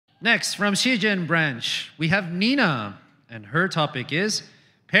Next, from Xijian branch, we have Nina, and her topic is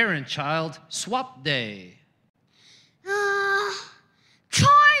Parent-Child Swap Day.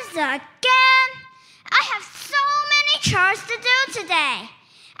 Chores again! I have so many chores to do today.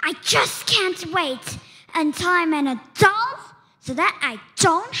 I just can't wait until I'm an adult so that I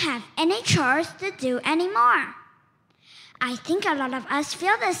don't have any chores to do anymore. I think a lot of us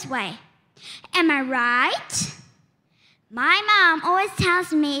feel this way. Am I right? My mom always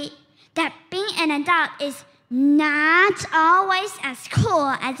tells me that being an adult is not always as cool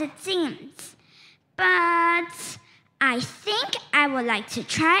as it seems. But I think I would like to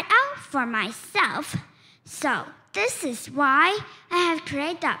try it out for myself. So this is why I have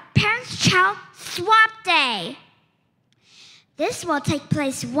created the Parent-Child Swap Day. This will take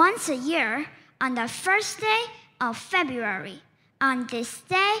place once a year on the first day of February. On this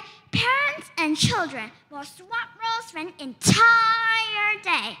day, parents and children will swap roles for an entire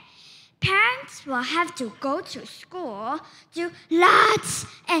day. Parents will have to go to school, do lots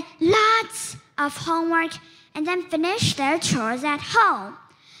and lots of homework, and then finish their chores at home.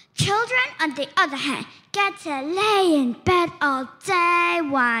 Children, on the other hand, get to lay in bed all day,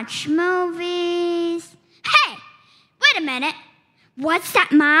 watch movies. Hey, wait a minute. What's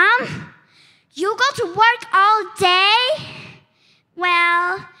that, Mom? You go to work all day?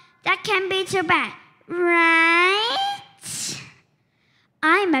 Well, that can't be too bad, right?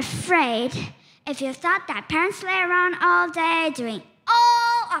 I'm afraid if you thought that parents lay around all day doing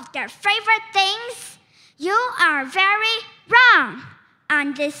all of their favorite things, you are very wrong.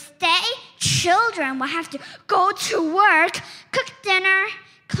 On this day, children will have to go to work, cook dinner,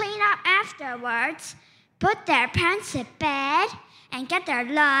 clean up afterwards, put their parents to bed, and get their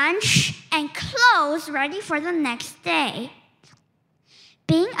lunch and clothes ready for the next day.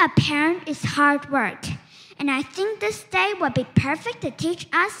 Being a parent is hard work, and I think this day will be perfect to teach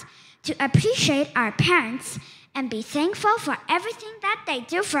us to appreciate our parents and be thankful for everything that they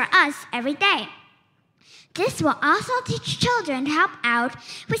do for us every day. This will also teach children to help out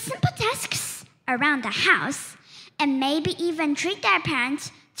with simple tasks around the house and maybe even treat their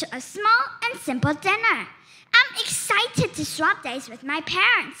parents to a small and simple dinner. I'm excited to swap days with my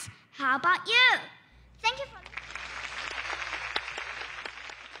parents. How about you? Thank you for